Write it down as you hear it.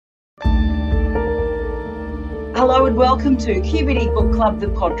Hello and welcome to QBD Book Club, the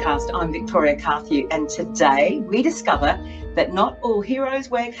podcast. I'm Victoria Carthew, and today we discover that not all heroes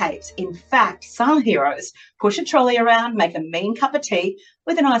wear capes. In fact, some heroes push a trolley around, make a mean cup of tea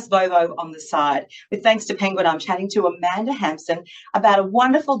with a nice Volvo on the side. With thanks to Penguin, I'm chatting to Amanda Hampson about a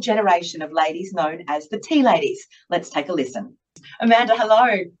wonderful generation of ladies known as the Tea Ladies. Let's take a listen. Amanda,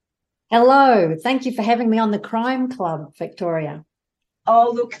 hello. Hello. Thank you for having me on the Crime Club, Victoria.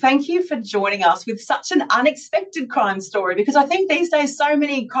 Oh, look, thank you for joining us with such an unexpected crime story, because I think these days so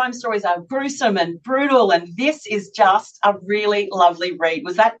many crime stories are gruesome and brutal, and this is just a really lovely read.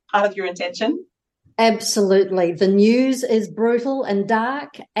 Was that part of your intention? Absolutely. The news is brutal and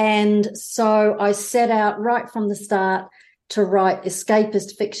dark, and so I set out right from the start to write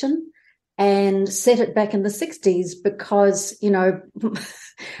escapist fiction and set it back in the 60s because, you know,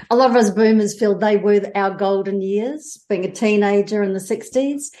 a lot of us boomers feel they were our golden years, being a teenager in the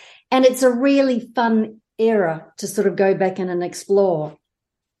 60s. And it's a really fun era to sort of go back in and explore.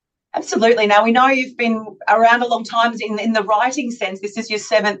 Absolutely. Now, we know you've been around a long time in the writing sense. This is your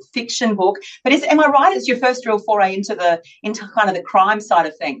 7th fiction book. But am I right? It's your first real foray into kind of the crime side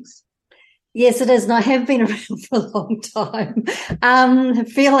of things? Yes, it is. And I have been around for a long time,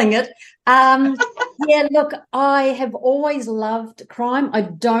 feeling it. Yeah, look, I have always loved crime. I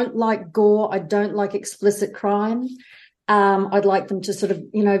don't like gore. I don't like explicit crime. I'd like them to sort of,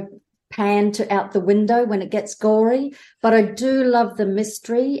 pan out the window when it gets gory. But I do love the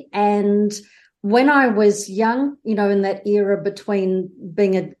mystery. And when I was young, in that era between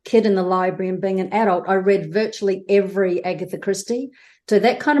being a kid in the library and being an adult, I read virtually every Agatha Christie. So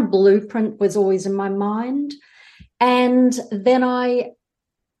that kind of blueprint was always in my mind. And then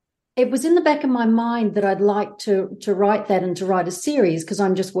it was in the back of my mind that I'd like to write that and to write a series, because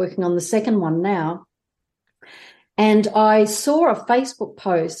I'm just working on the second one now. And I saw a Facebook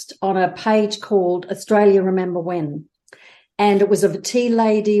post on a page called Australia Remember When. And it was of a tea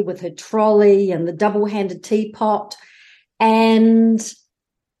lady with her trolley and the double-handed teapot. And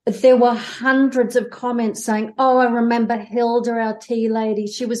there were hundreds of comments saying, oh, I remember Hilda, our tea lady.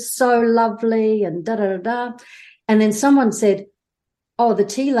 She was so lovely and da-da-da-da. And then someone said, oh, the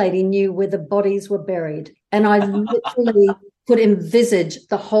tea lady knew where the bodies were buried. And I literally could envisage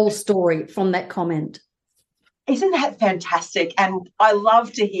the whole story from that comment. Isn't that fantastic? And I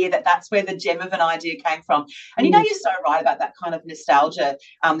love to hear that that's where the gem of an idea came from. And you're so right about that kind of nostalgia.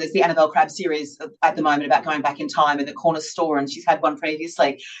 There's the Annabelle Crabb series at the moment about going back in time in the corner store, and she's had one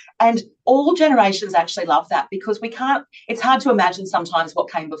previously. And all generations actually love that, because it's hard to imagine sometimes what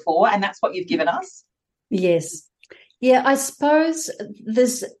came before, and that's what you've given us. Yes. Yeah, I suppose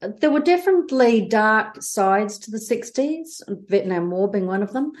there were definitely dark sides to the 60s, Vietnam War being one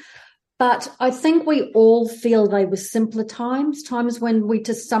of them. But I think we all feel they were simpler times when we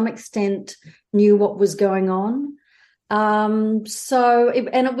to some extent knew what was going on. And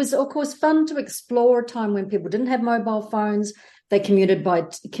it was, of course, fun to explore a time when people didn't have mobile phones. They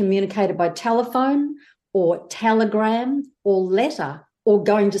communicated by telephone or telegram or letter or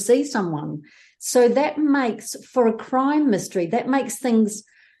going to see someone. So that makes, for a crime mystery, that makes things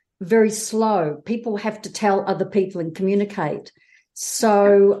very slow. People have to tell other people and communicate.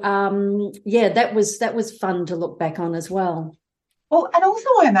 So, that was fun to look back on as well. Well, and also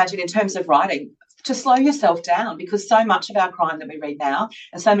I imagine in terms of writing, to slow yourself down, because so much of our crime that we read now,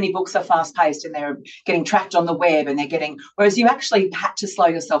 and so many books are fast-paced and they're getting tracked on the web, and whereas you actually had to slow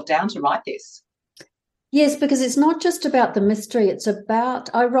yourself down to write this. Yes, because it's not just about the mystery.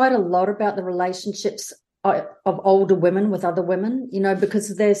 I write a lot about the relationships of older women with other women,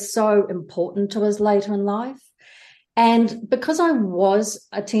 because they're so important to us later in life. And because I was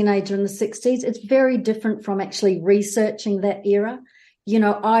a teenager in the 60s, it's very different from actually researching that era.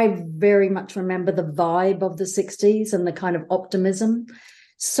 I very much remember the vibe of the 60s and the kind of optimism.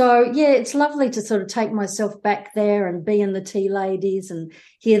 So, yeah, it's lovely to sort of take myself back there and be in the tea ladies and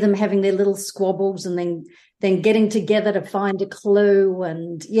hear them having their little squabbles and then getting together to find a clue.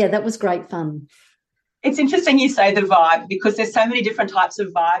 And, yeah, that was great fun. It's interesting you say the vibe, because there's so many different types of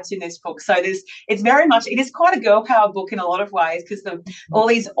vibes in this book. So it is quite a girl power book in a lot of ways, because all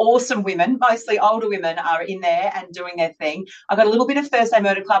these awesome women, mostly older women, are in there and doing their thing. I got a little bit of Thursday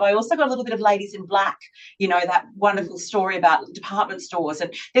Murder Club. I also got a little bit of Ladies in Black, that wonderful story about department stores.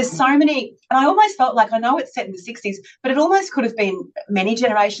 And there's so many, and I almost felt like, I know it's set in the 60s, but it almost could have been many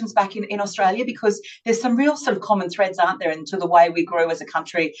generations back in Australia, because there's some real sort of common threads, aren't there, into the way we grew as a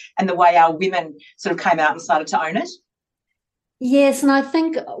country and the way our women sort of came out and started to own it. Yes, and I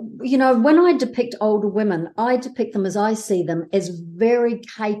think, when I depict older women, I depict them as I see them, as very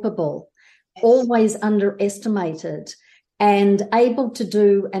capable, always underestimated, and able to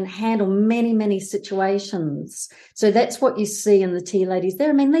do and handle many, many situations. So that's what you see in the tea ladies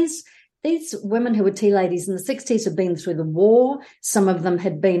there. I mean, these women who were tea ladies in the 60s have been through the war. Some of them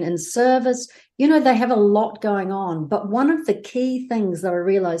had been in service. You know, they have a lot going on. But one of the key things that I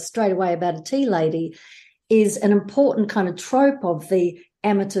realized straight away about a tea lady is an important kind of trope of the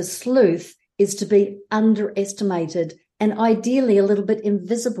amateur sleuth is to be underestimated and ideally a little bit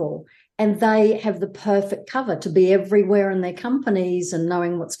invisible. And they have the perfect cover to be everywhere in their companies and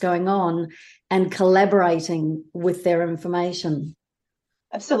knowing what's going on and collaborating with their information.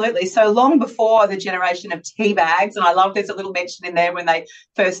 Absolutely. So long before the generation of tea bags, and I love there's a little mention in there when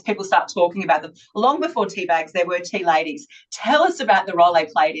people start talking about them. Long before tea bags, there were tea ladies. Tell us about the role they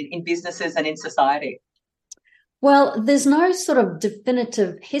played in businesses and in society. Well, there's no sort of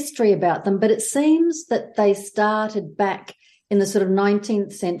definitive history about them, but it seems that they started back in the sort of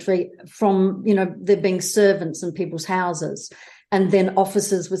 19th century from, you know, there being servants in people's houses. And then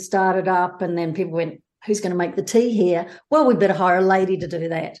offices were started up, and then people went, who's going to make the tea here? Well, we better hire a lady to do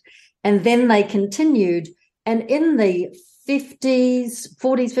that. And then they continued. And in the 50s,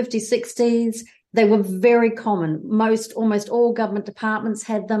 40s, 50s, 60s, they were very common. Almost all government departments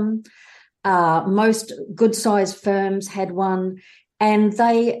had them. Most good-sized firms had one. And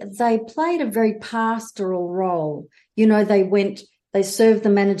they played a very pastoral role. You know, they served the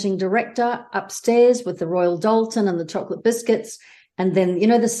managing director upstairs with the Royal Doulton and the chocolate biscuits, and then, you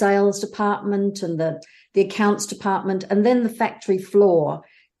know, the sales department and the accounts department, and then the factory floor.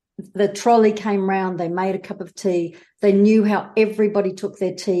 The trolley came round, they made a cup of tea. They knew how everybody took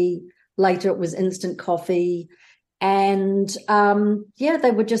their tea. Later it was instant coffee. And,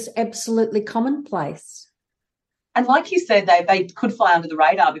 they were just absolutely commonplace. And like you said, they could fly under the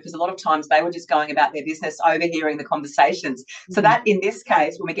radar because a lot of times they were just going about their business, overhearing the conversations. Mm-hmm. So that, in this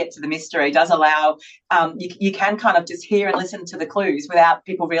case, when we get to the mystery, does allow you can kind of just hear and listen to the clues without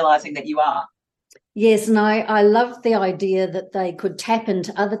people realising that you are. Yes, and I love the idea that they could tap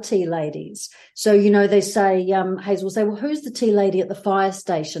into other tea ladies. So, you know, they say, Hazel will say, well, who's the tea lady at the fire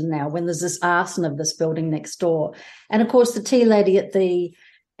station now when there's this arson of this building next door? And, of course, the tea lady at the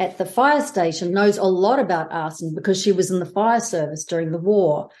fire station knows a lot about arson because she was in the fire service during the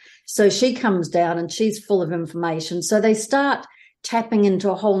war. So she comes down and she's full of information. So they start tapping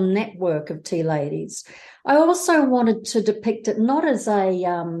into a whole network of tea ladies. I also wanted to depict it not as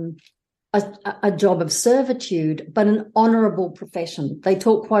a job of servitude, but an honourable profession. They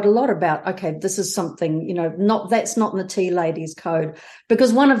talk quite a lot about, okay, this is something, you know, that's not in the tea ladies code,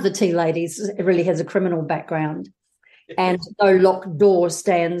 because one of the tea ladies really has a criminal background. And no locked door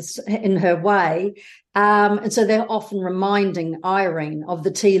stands in her way. And so they're often reminding Irene of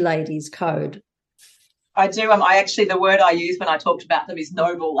the tea ladies code. I do. The word I use when I talked about them is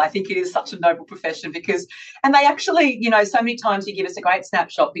noble. I think it is such a noble profession and they actually, you know, so many times you give us a great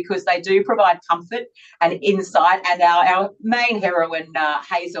snapshot because they do provide comfort and insight. And our main heroine,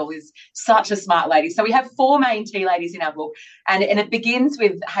 Hazel, is such a smart lady. So we have 4 main tea ladies in our book, and it begins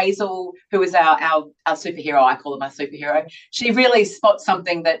with Hazel, who is our superhero. I call her my superhero. She really spots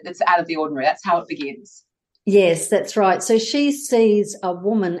something that's out of the ordinary. That's how it begins. Yes, that's right. So she sees a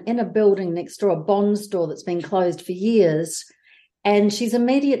woman in a building next door, a bond store that's been closed for years, and she's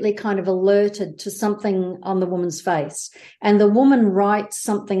immediately kind of alerted to something on the woman's face. And the woman writes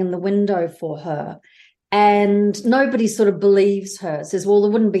something in the window for her, and nobody sort of believes her, says, well,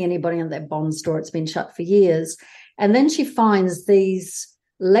 there wouldn't be anybody in that bond store. It's been shut for years. And then she finds these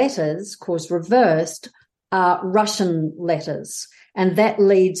letters, of course, reversed, Russian letters. And that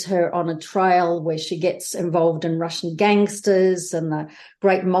leads her on a trail where she gets involved in Russian gangsters and the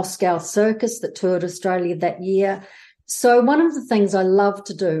great Moscow circus that toured Australia that year. So one of the things I love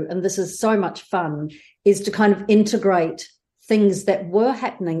to do, and this is so much fun, is to kind of integrate things that were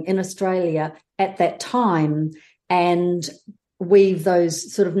happening in Australia at that time and weave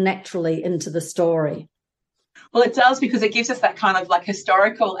those sort of naturally into the story. Well, it does, because it gives us that kind of like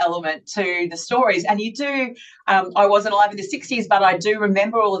historical element to the stories. And you do, I wasn't alive in the 60s, but I do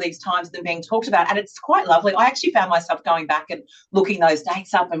remember all of these times them being talked about. And it's quite lovely. I actually found myself going back and looking those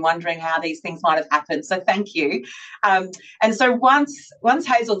dates up and wondering how these things might have happened. So thank you. And so once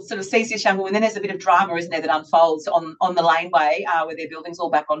Hazel sort of sees this young woman, then there's a bit of drama, isn't there, that unfolds on the laneway where their building's all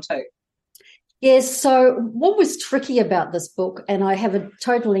back on too. Yes, so what was tricky about this book, and I have a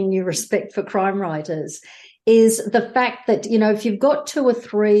totally new respect for crime writers, is the fact that, you know, if you've got 2 or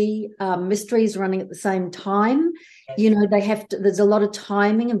 3 mysteries running at the same time, you know, there's a lot of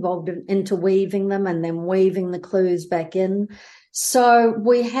timing involved in interweaving them and then weaving the clues back in. So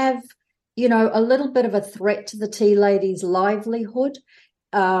we have, you know, a little bit of a threat to the tea lady's livelihood.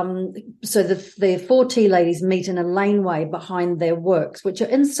 so the four tea ladies meet in a laneway behind their works, which are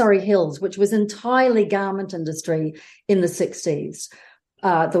in Surrey Hills, which was entirely garment industry in the 60s.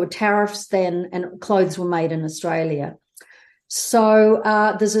 There were tariffs then, and clothes were made in Australia. So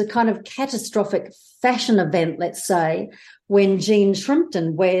there's a kind of catastrophic fashion event, let's say, when Jean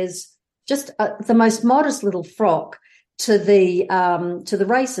Shrimpton wears just the most modest little frock to the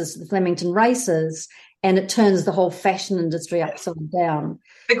races, the Flemington races, and it turns the whole fashion industry upside down.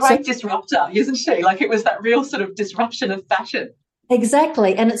 The great disruptor, isn't she? Like, it was that real sort of disruption of fashion.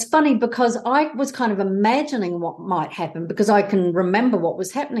 Exactly. And it's funny because I was kind of imagining what might happen because I can remember what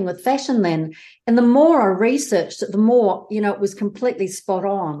was happening with fashion then. And the more I researched it, the more, it was completely spot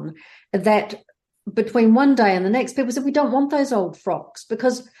on that between one day and the next, people said, we don't want those old frocks,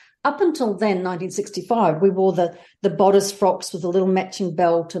 because up until then, 1965, we wore the bodice frocks with a little matching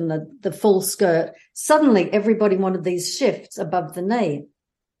belt and the full skirt. Suddenly, everybody wanted these shifts above the knee.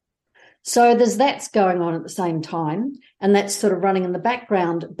 So there's that's going on at the same time, and that's sort of running in the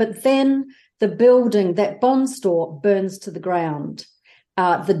background. But then the building, that Bond store, burns to the ground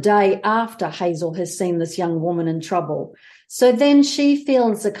the day after Hazel has seen this young woman in trouble. So then she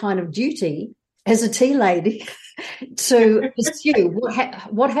feels a kind of duty as a tea lady to pursue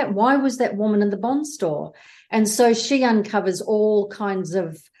why was that woman in the Bond store? And so she uncovers all kinds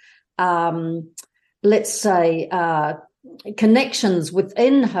of, let's say, connections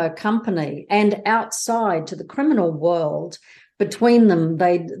within her company and outside to the criminal world. Between them,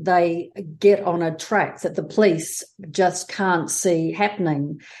 they get on a track that the police just can't see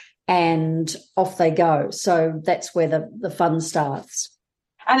happening, and off they go. So that's where the fun starts.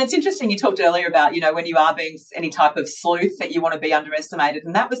 And it's interesting, you talked earlier about, when you are being any type of sleuth, that you want to be underestimated.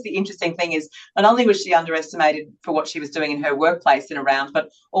 And that was the interesting thing, is not only was she underestimated for what she was doing in her workplace and around, but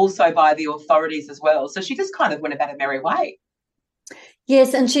also by the authorities as well. So she just kind of went about her merry way.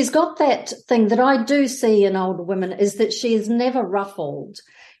 Yes, and she's got that thing that I do see in older women, is that she is never ruffled.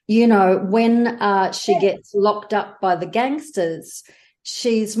 When she gets locked up by the gangsters,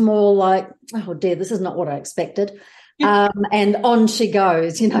 she's more like, oh dear, this is not what I expected. And on she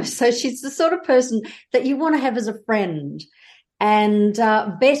goes, so she's the sort of person that you want to have as a friend. And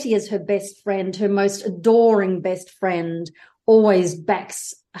Betty is her best friend, her most adoring best friend, always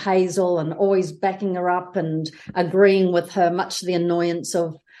backs Hazel and always backing her up and agreeing with her, much to the annoyance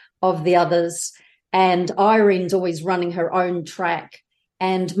of the others. And Irene's always running her own track.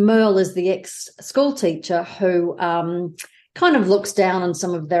 And Merle is the ex-school teacher who kind of looks down on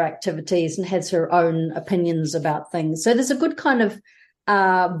some of their activities and has her own opinions about things. So there's a good kind of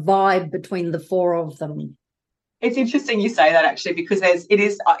vibe between the four of them. It's interesting you say that, actually, because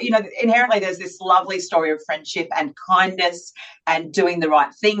inherently there's this lovely story of friendship and kindness and doing the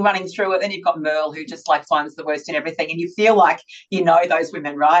right thing running through it. Then you've got Merle, who just like finds the worst in everything, and you feel like those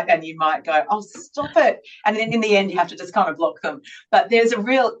women, right? And you might go, oh, stop it. And then in the end, you have to just kind of block them. But there's a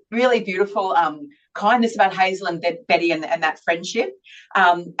really beautiful kindness about Hazel and Betty and that friendship,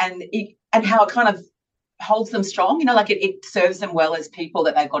 and how it kind of holds them strong. Like it serves them well as people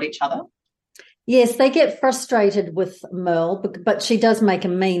that they've got each other. Yes, they get frustrated with Merle, but she does make a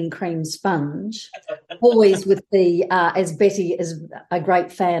mean cream sponge, always with as Betty is a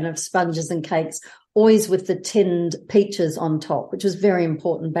great fan of sponges and cakes, always with the tinned peaches on top, which was very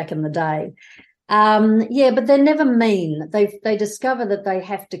important back in the day. But they're never mean. They discover that they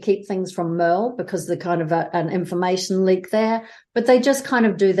have to keep things from Merle because they're kind of an information leak there, but they just kind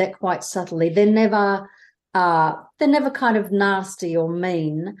of do that quite subtly. They're never kind of nasty or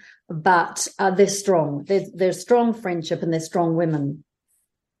mean, but they're strong. They're strong friendship, and they're strong women.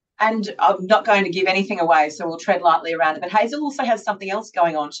 And I'm not going to give anything away, so we'll tread lightly around it. But Hazel also has something else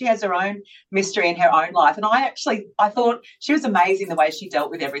going on. She has her own mystery in her own life. And I thought she was amazing the way she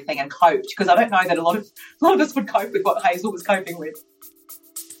dealt with everything and coped, because I don't know that a lot of us would cope with what Hazel was coping with.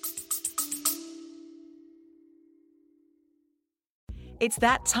 It's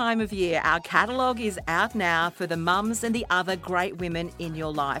that time of year. Our catalogue is out now for the mums and the other great women in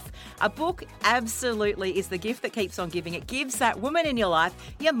your life. A book absolutely is the gift that keeps on giving. It gives that woman in your life,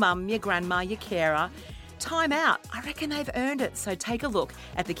 your mum, your grandma, your carer, time out. I reckon they've earned it. So take a look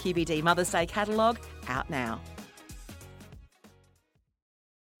at the QBD Mother's Day catalogue, out now.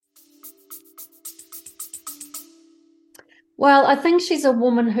 Well, I think she's a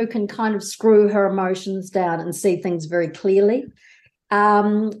woman who can kind of screw her emotions down and see things very clearly.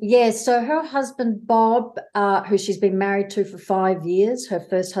 So her husband, Bob, who she's been married to for 5 years, her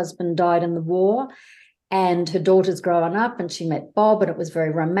first husband died in the war, and her daughter's growing up, and she met Bob, and it was very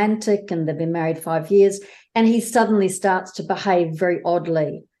romantic, and they've been married 5 years, and he suddenly starts to behave very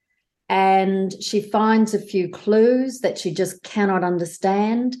oddly. and she finds a few clues that she just cannot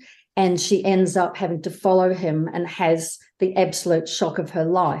understand, and she ends up having to follow him and has the absolute shock of her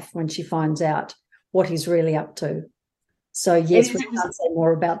life when she finds out what he's really up to. So, yes, we can't say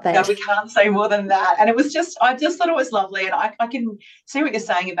more about that. No, we can't say more than that. And it was just, I just thought it was lovely. And I can see what you're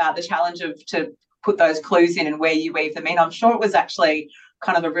saying about the challenge of to put those clues in and where you weave them in. I'm sure it was actually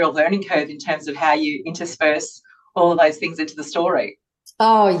kind of a real learning curve in terms of how you intersperse all of those things into the story.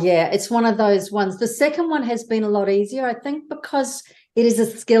 Oh, yeah, it's one of those ones. The second one has been a lot easier, I think, because it is a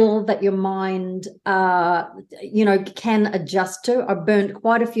skill that your mind, can adjust to. I burnt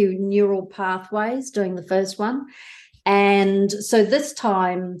quite a few neural pathways doing the first one. And so this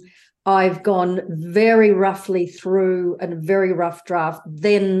time I've gone very roughly through a very rough draft.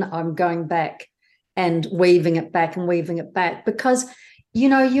 Then I'm going back and weaving it back because, you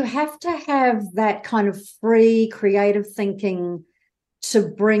have to have that kind of free creative thinking to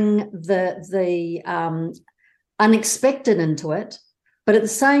bring the unexpected into it. But at the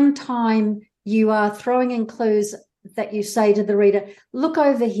same time, you are throwing in clues that you say to the reader, look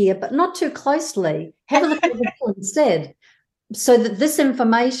over here, but not too closely. Have a look at the instead, so that this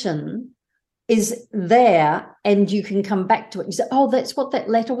information is there and you can come back to it. You say, oh, that's what that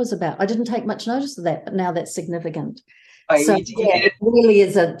letter was about. I didn't take much notice of that, but now that's significant. Oh, so, it really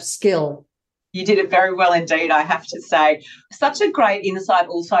is a skill. You did it very well indeed, I have to say. Such a great insight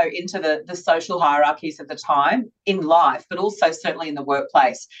also into the social hierarchies of the time in life, but also certainly in the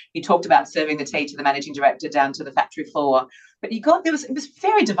workplace. You talked about serving the tea to the managing director down to the factory floor, but it was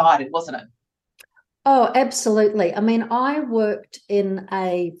very divided, wasn't it? Oh, absolutely. I mean, I worked in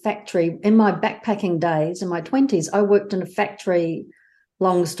a factory in my backpacking days in my 20s. I worked in a factory,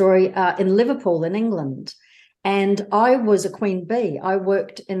 long story, in Liverpool in England. And I was a queen bee. I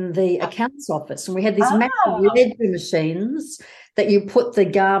worked in the accounts office, and we had these massive ledger machines that you put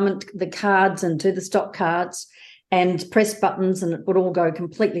the cards into, the stock cards, and press buttons, and it would all go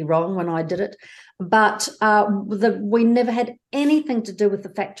completely wrong when I did it. But we never had anything to do with the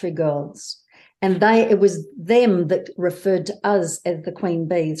factory girls. And it was them that referred to us as the queen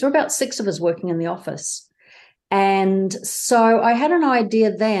bees. There were about 6 of us working in the office. And so I had an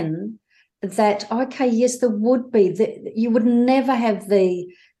idea then that, okay, yes, there would be. You would never have the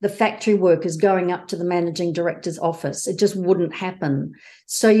factory workers going up to the managing director's office. It just wouldn't happen.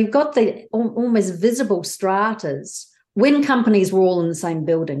 So you've got the almost visible stratas when companies were all in the same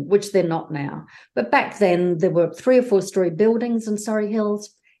building, which they're not now. But back then, there were 3 or 4-story buildings in Surrey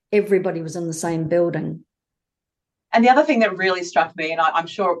Hills. Everybody was in the same building. And the other thing that really struck me, and I'm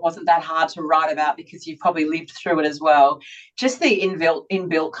sure it wasn't that hard to write about because you've probably lived through it as well, just the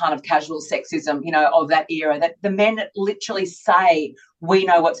inbuilt kind of casual sexism, of that era, that the men literally say, we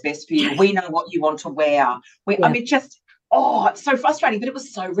know what's best for you. We know what you want to wear. I mean, it's so frustrating, but it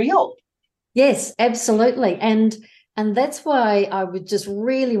was so real. Yes, absolutely. And that's why I would just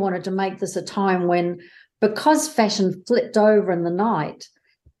really wanted to make this a time when, because fashion flipped over in the night,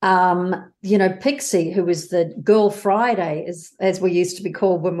 Pixie, who was the Girl Friday, as we used to be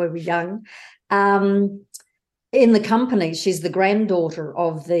called when we were young, in the company, she's the granddaughter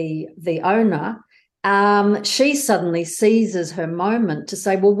of the owner. She suddenly seizes her moment to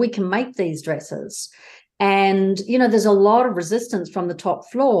say, well, we can make these dresses. And, there's a lot of resistance from the top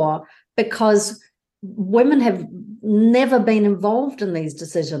floor because women have never been involved in these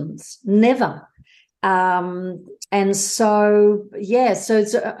decisions, never. And so, so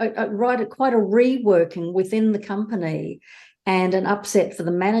it's quite a reworking within the company and an upset for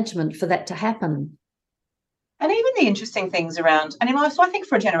the management for that to happen. And even the interesting things around, and so I think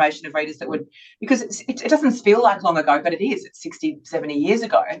for a generation of readers that would, because it doesn't feel like long ago, but it is, it's 60, 70 years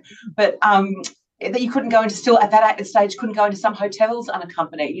ago, but that you couldn't go into, still at that stage, couldn't go into some hotels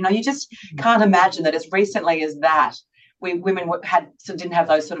unaccompanied. You just can't imagine that as recently as that, women didn't have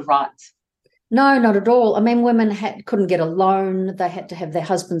those sort of rights. No, not at all. I mean, women couldn't get a loan. They had to have their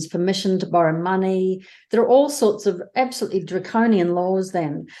husband's permission to borrow money. There are all sorts of absolutely draconian laws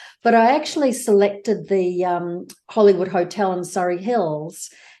then. But I actually selected the Hollywood Hotel in Surrey Hills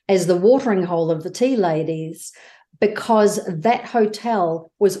as the watering hole of the tea ladies because that hotel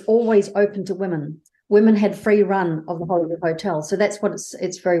was always open to women. Women had free run of the Hollywood Hotel. So that's what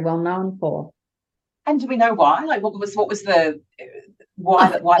it's very well known for. And do we know why? Like, what was the... Why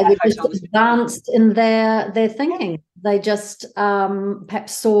that hotel was advanced in their thinking. They just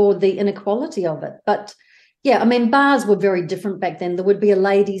perhaps saw the inequality of it. But yeah, I mean, bars were very different back then. There would be a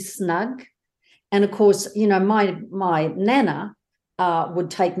ladies' snug, and of course, my nana would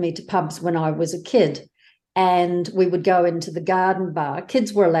take me to pubs when I was a kid, and we would go into the garden bar.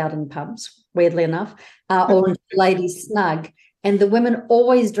 Kids were allowed in pubs, weirdly enough, or into the ladies' snug. and the women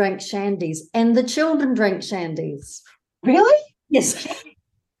always drank shandies, and the children drank shandies. Really? Yes.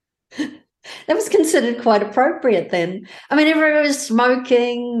 That was considered quite appropriate then. I mean, everyone was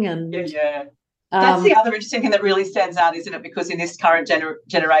smoking and... Yeah. That's the other interesting thing that really stands out, isn't it? Because in this current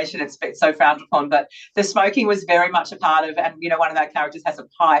generation, it's so frowned upon, but the smoking was very much a part of, and, you know, one of our characters has a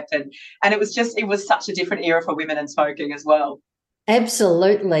pipe, and it was such a different era for women and smoking as well.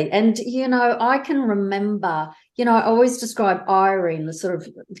 Absolutely. And, you know, I can remember, you know, I always describe Irene, the sort of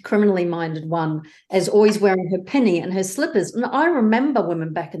criminally minded one, as always wearing her penny and her slippers. And I remember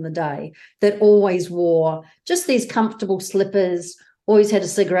women back in the day that always wore just these comfortable slippers, always had a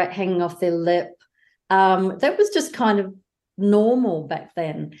cigarette hanging off their lip. That was just kind of normal back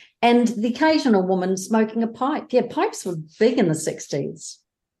then. And the occasional woman smoking a pipe. Yeah, pipes were big in the 60s.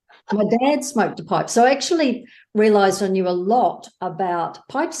 My dad smoked a pipe. So I actually realised I knew a lot about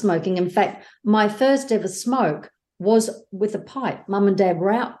pipe smoking. In fact, my first ever smoke was with a pipe. Mum and Dad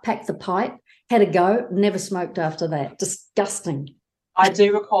were out, packed the pipe, had a go, never smoked after that. Disgusting. I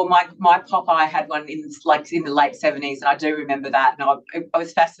do recall my Popeye had one in the late 70s, and I do remember that, and it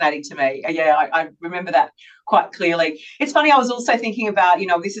was fascinating to me. Yeah, I remember that quite clearly. It's funny, I was also thinking about, you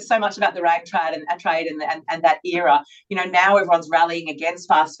know, this is so much about the rag trade and that era. You know, now everyone's rallying against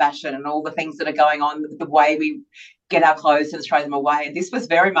fast fashion and all the things that are going on, the way we get our clothes and throw them away. And this was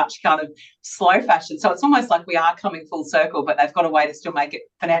very much kind of slow fashion. So it's almost like we are coming full circle, but they've got a way to still make it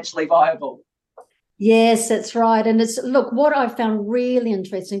financially viable. Yes, that's right. And it's, look, what I found really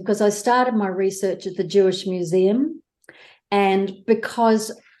interesting, because I started my research at the Jewish Museum, and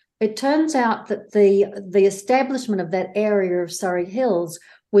because it turns out that the establishment of that area of Surrey Hills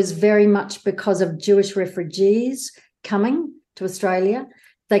was very much because of Jewish refugees coming to Australia.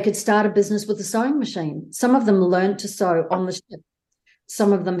 They could start a business with a sewing machine. Some of them learned to sew on the ship.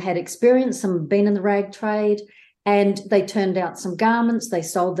 Some of them had experience, some had been in the rag trade, and they turned out some garments, they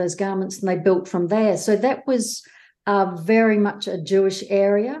sold those garments, and they built from there. So that was very much a Jewish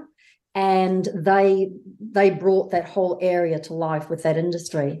area, and they brought that whole area to life with that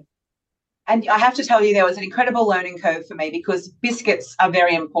industry. And I have to tell you, there was an incredible learning curve for me, because biscuits are a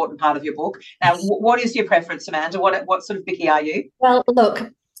very important part of your book. Now, what is your preference, Amanda? What sort of Vicky are you? Well,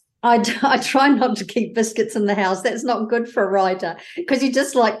 look, I try not to keep biscuits in the house. That's not good for a writer, because you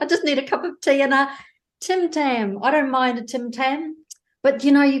just I just need a cup of tea and a Tim Tam. I don't mind a Tim Tam, but,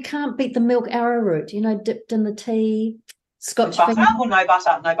 you know, you can't beat the milk arrowroot, you know, dipped in the tea. Scotch butter or no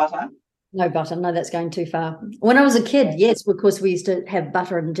butter? No butter. No butter. No, that's going too far. When I was a kid, yes, of course, we used to have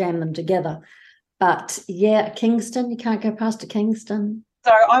butter and jam them together. But, yeah, Kingston, you can't go past a Kingston.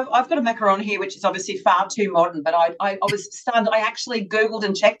 So I've got a macaron here, which is obviously far too modern, but I was stunned. I actually Googled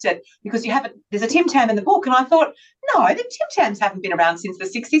and checked it, because there's a Tim Tam in the book, and I thought, no, the Tim Tams haven't been around since the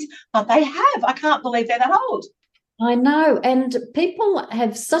 60s, but they have. I can't believe they're that old. I know, and people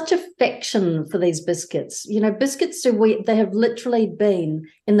have such affection for these biscuits. You know, biscuits, they have literally been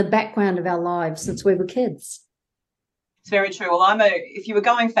in the background of our lives since we were kids. It's very true. Well, if you were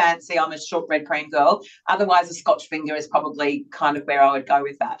going fancy, I'm a shortbread cream girl. Otherwise, a Scotch finger is probably kind of where I would go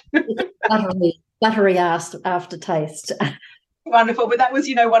with that. buttery aftertaste. Wonderful. But that was,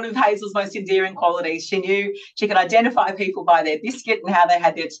 you know, one of Hazel's most endearing qualities. She knew she could identify people by their biscuit and how they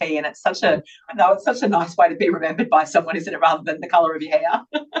had their tea. And it's such a nice way to be remembered by someone, isn't it, rather than the colour of your hair?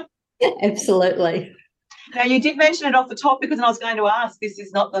 Absolutely. Now, you did mention it off the top, because I was going to ask, this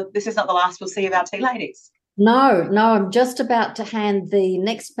is not the last we'll see of our tea ladies. No, I'm just about to hand the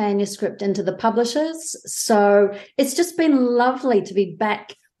next manuscript into the publishers. So it's just been lovely to be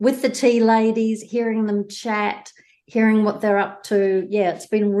back with the tea ladies, hearing them chat, hearing what they're up to. Yeah, it's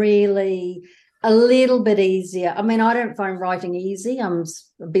been really a little bit easier. I mean, I don't find writing easy. I'd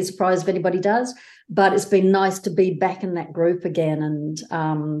be surprised if anybody does, but it's been nice to be back in that group again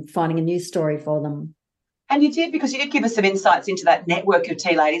and finding a new story for them. And you did, because you did give us some insights into that network of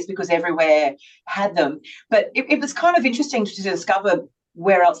tea ladies, because everywhere had them. But it was kind of interesting to discover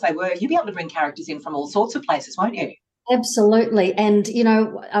where else they were. You'll be able to bring characters in from all sorts of places, won't you? Absolutely. And, you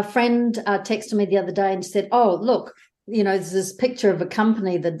know, a friend texted me the other day and said, oh, look, you know, there's this picture of a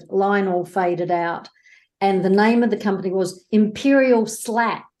company, the line all faded out, and the name of the company was Imperial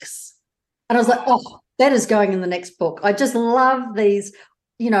Slacks. And I was like, oh, that is going in the next book. I just love these,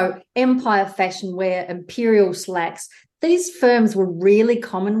 you know, empire fashion wear, Imperial Slacks. These firms were really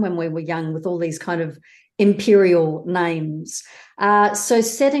common when we were young, with all these kind of imperial names. So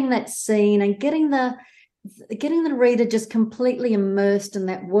setting that scene and getting the reader just completely immersed in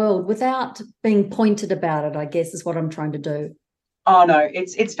that world without being pointed about it, I guess, is what I'm trying to do. Oh no,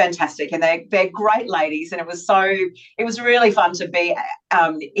 it's fantastic, and they're great ladies, and it was really fun to be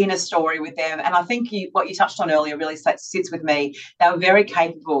in a story with them. And I think what you touched on earlier really sits with me. They were very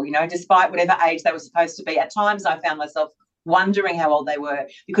capable, despite whatever age they were supposed to be. At times, I found myself wondering how old they were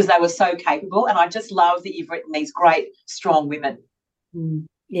because they were so capable. And I just love that you've written these great, strong women.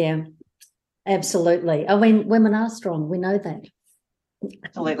 Yeah, absolutely. I mean, women are strong. We know that.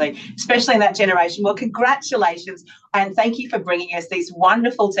 Absolutely, especially in that generation. Well, congratulations, and thank you for bringing us these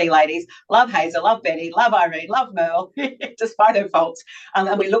wonderful tea ladies. Love Hazel, love Betty, love Irene, love Merle, despite her faults.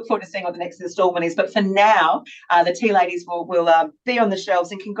 And we look forward to seeing what the next instalment is. But for now, the tea ladies will be on the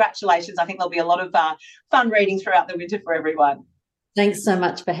shelves, and congratulations. I think there'll be a lot of fun reading throughout the winter for everyone. Thanks so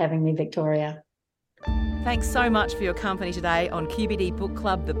much for having me, Victoria. Thanks so much for your company today on QBD Book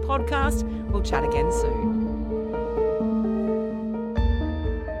Club, the podcast. We'll chat again soon.